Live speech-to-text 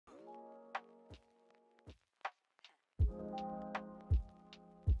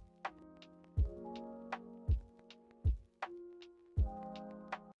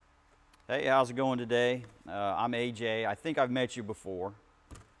Hey, how's it going today? I'm AJ. I think I've met you before.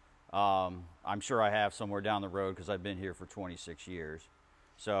 I'm sure I have somewhere down the road because I've been here for 26 years.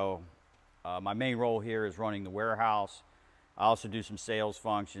 So my main role here is running the warehouse. I also do some sales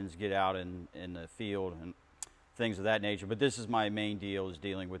functions, get out in the field and things of that nature. But this is my main deal, is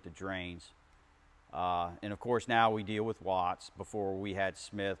dealing with the drains. And of course now we deal with Watts. Before we had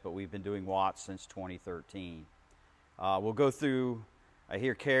Smith, but we've been doing Watts since 2013. We'll go through, I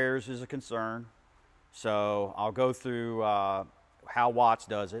hear carriers is a concern. So I'll go through how Watts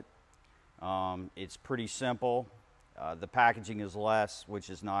does it. It's pretty simple. The packaging is less, which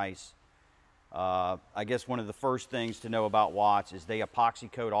is nice. I guess one of the first things to know about Watts is they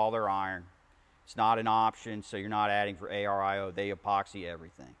epoxy coat all their iron. It's not an option, so you're not adding for ARIO. They epoxy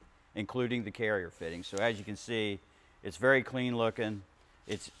everything, including the carrier fitting. So as you can see, it's very clean looking.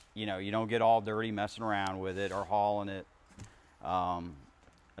 It's, you know, you don't get all dirty messing around with it or hauling it.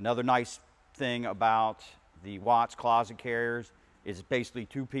 Another nice thing about the Watts closet carriers is it's basically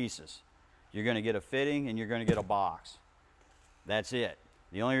two pieces. You're going to get a fitting and you're going to get a box. That's it.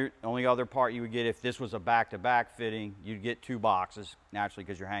 The only other part you would get, if this was a back-to-back fitting, you'd get two boxes, naturally,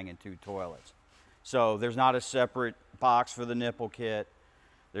 because you're hanging two toilets. So there's not a separate box for the nipple kit.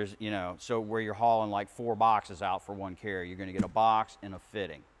 There's, you know, so where you're hauling like 4 boxes out for one carrier, you're going to get a box and a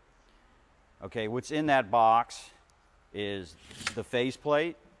fitting. Okay, what's in that box is the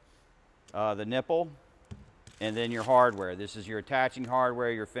faceplate, the nipple, and then your hardware. This is your attaching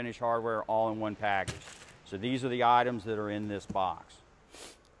hardware, your finished hardware, all in one package. So these are the items that are in this box.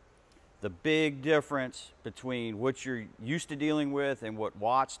 The big difference between what you're used to dealing with and what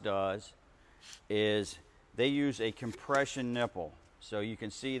Watts does is they use a compression nipple. So you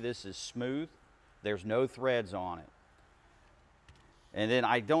can see this is smooth. There's no threads on it. And then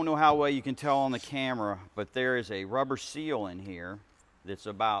I don't know how well you can tell on the camera, but there is a rubber seal in here that's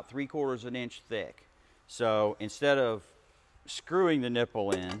about 3/4 of an inch thick. So instead of screwing the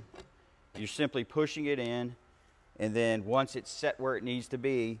nipple in, you're simply pushing it in, and then once it's set where it needs to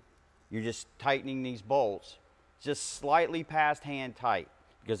be, you're just tightening these bolts just slightly past hand tight,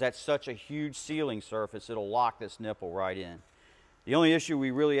 because that's such a huge sealing surface, it'll lock this nipple right in. The only issue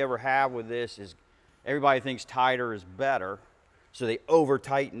we really ever have with this is everybody thinks tighter is better, so they over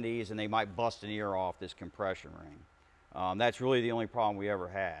tighten these and they might bust an ear off this compression ring. That's really the only problem we ever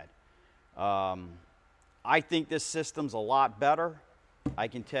had. I think this system's a lot better. I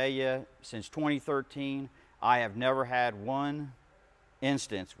can tell you, since 2013, I have never had one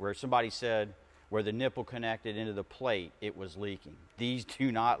instance where somebody said where the nipple connected into the plate, it was leaking. These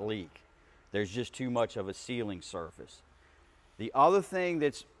do not leak. There's just too much of a sealing surface. The other thing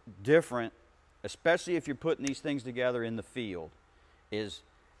that's different, especially if you're putting these things together in the field, is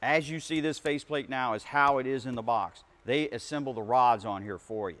as you see this faceplate now is how it is in the box. They assemble the rods on here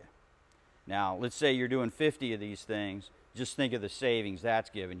for you. Now, let's say you're doing 50 of these things. Just think of the savings that's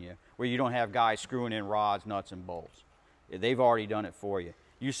giving you, where you don't have guys screwing in rods, nuts, and bolts. They've already done it for you.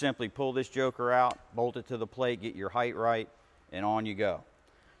 You simply pull this joker out, bolt it to the plate, get your height right, and on you go.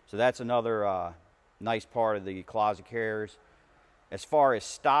 So that's another nice part of the closet carriers. As far as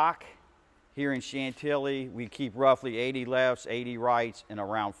stock, here in Chantilly, we keep roughly 80 lefts, 80 rights, and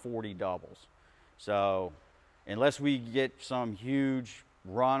around 40 doubles. So unless we get some huge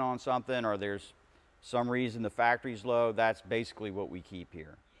run on something or there's some reason the factory's low, that's basically what we keep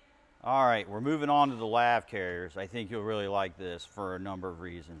here. All right, we're moving on to the lav carriers. I think you'll really like this for a number of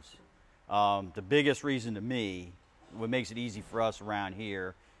reasons. The biggest reason to me, what makes it easy for us around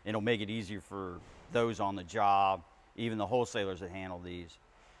here, and it'll make it easier for those on the job, even the wholesalers that handle these.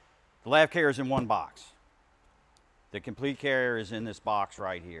 The lav carrier is in one box. The complete carrier is in this box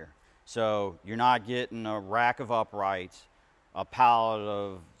right here. So you're not getting a rack of uprights, a pallet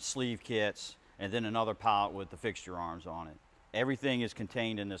of sleeve kits, and then another pallet with the fixture arms on it. Everything is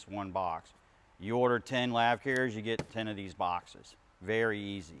contained in this one box. You order 10 lav carriers, you get 10 of these boxes. Very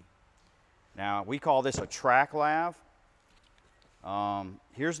easy. Now, we call this a track lav.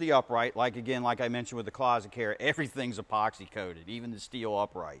 Here's the upright. Like I mentioned with the closet carrier, everything's epoxy coated, even the steel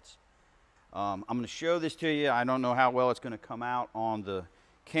uprights. I'm going to show this to you. I don't know how well it's going to come out on the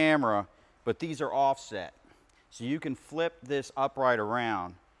camera, but these are offset. So you can flip this upright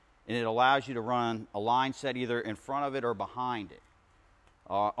around, and it allows you to run a line set either in front of it or behind it,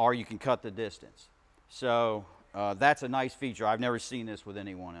 or you can cut the distance. So that's a nice feature. I've never seen this with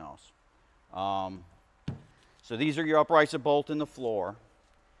anyone else. So these are your uprights that bolt in the floor,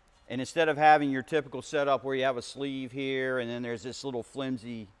 and instead of having your typical setup where you have a sleeve here and then there's this little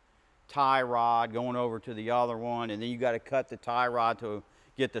flimsy tie rod going over to the other one, and then you got to cut the tie rod to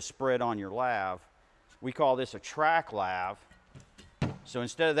get the spread on your lav, we call this a track lav. So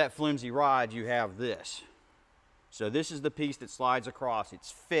instead of that flimsy rod, you have this. So this is the piece that slides across.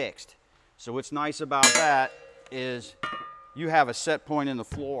 It's fixed. So what's nice about that is you have a set point in the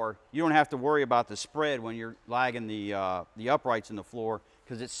floor. You don't have to worry about the spread when you're lagging the uprights in the floor,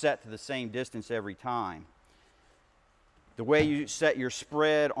 because it's set to the same distance every time. The way you set your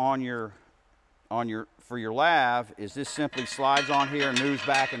spread for your lav is this simply slides on here and moves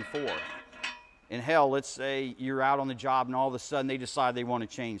back and forth. And hell, let's say you're out on the job and all of a sudden they decide they want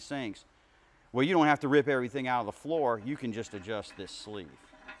to change sinks. Well, you don't have to rip everything out of the floor. You can just adjust this sleeve.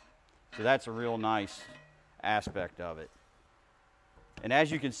 So that's a real nice aspect of it. And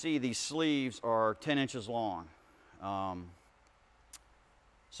as you can see, these sleeves are 10 inches long.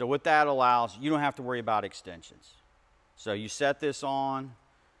 So what that allows, you don't have to worry about extensions. So you set this on.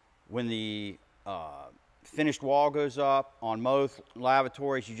 When the finished wall goes up, on most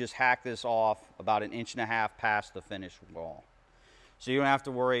lavatories, you just hack this off about 1.5 inches past the finished wall. So you don't have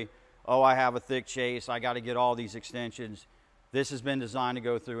to worry, oh, I have a thick chase, I got to get all these extensions. This has been designed to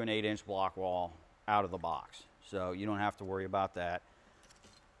go through an 8-inch block wall out of the box. So you don't have to worry about that.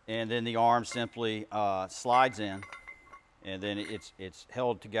 And then the arm simply slides in, and then it's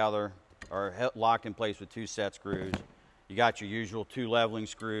held together or locked in place with 2 set screws. You got your usual 2 leveling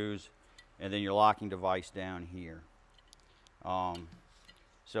screws, and then your locking device down here.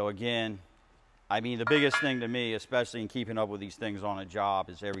 So again, I mean, the biggest thing to me, especially in keeping up with these things on a job,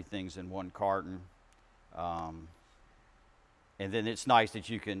 is everything's in one carton. And then it's nice that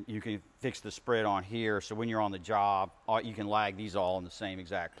you can fix the spread on here, so when you're on the job, you can lag these all in the same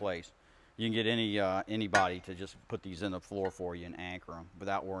exact place. You can get anybody to just put these in the floor for you and anchor them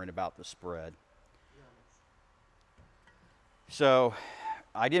without worrying about the spread. So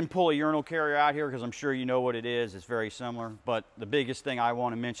I didn't pull a urinal carrier out here because I'm sure you know what it is. It's very similar. But the biggest thing I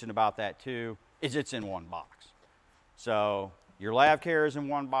want to mention about that too is it's in one box. So your lav carrier is in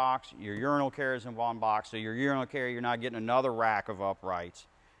one box, your urinal carrier is in one box. So your urinal carrier, you're not getting another rack of uprights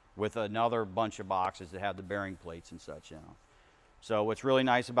with another bunch of boxes that have the bearing plates and such in them. So what's really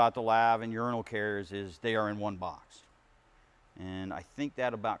nice about the lav and urinal carriers is they are in one box. And I think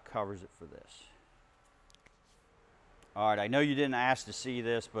that about covers it for this. All right, I know you didn't ask to see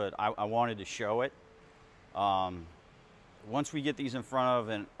this, but I wanted to show it. Once we get these in front of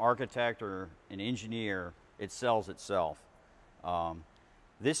an architect or an engineer, it sells itself.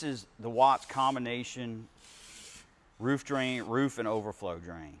 This is the Watts combination roof drain, roof and overflow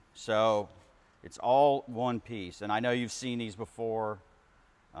drain. So it's all one piece, and I know you've seen these before.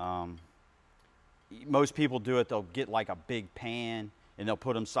 Most people do it, they'll get like a big pan and they'll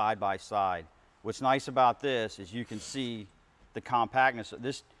put them side by side. What's nice about this is you can see the compactness.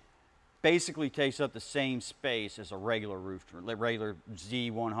 This basically takes up the same space as a regular roof drain, regular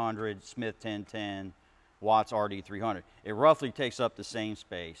Z100, Smith 1010, Watts RD300. It roughly takes up the same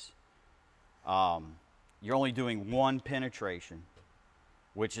space. You're only doing one penetration,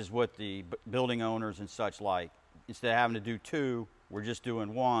 which is what the building owners and such like. Instead of having to do 2, we're just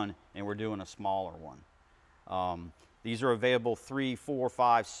doing 1, and we're doing a smaller one. These are available 3, 4,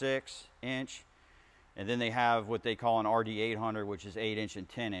 5, 6 inch. And then they have what they call an RD800, which is 8-inch and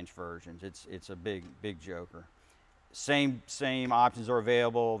 10-inch versions. It's a big joker. Same options are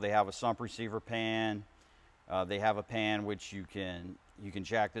available. They have a sump receiver pan. They have a pan which you can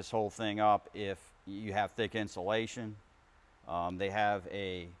jack this whole thing up if you have thick insulation. They have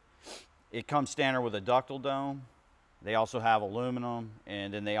it comes standard with a ductile dome. They also have aluminum,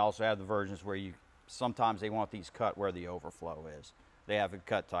 and then they also have the versions where sometimes they want these cut where the overflow is. They have a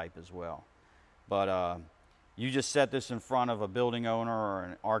cut type as well. But you just set this in front of a building owner or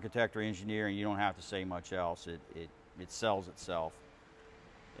an architect or engineer, and you don't have to say much else. It sells itself.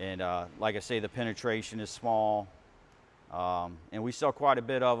 And like I say, the penetration is small, and we sell quite a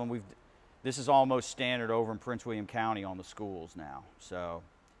bit of them. This is almost standard over in Prince William County on the schools now. So,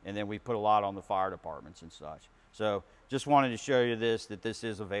 and then we put a lot on the fire departments and such. So just wanted to show you that this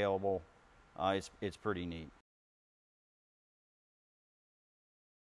is available. It's pretty neat.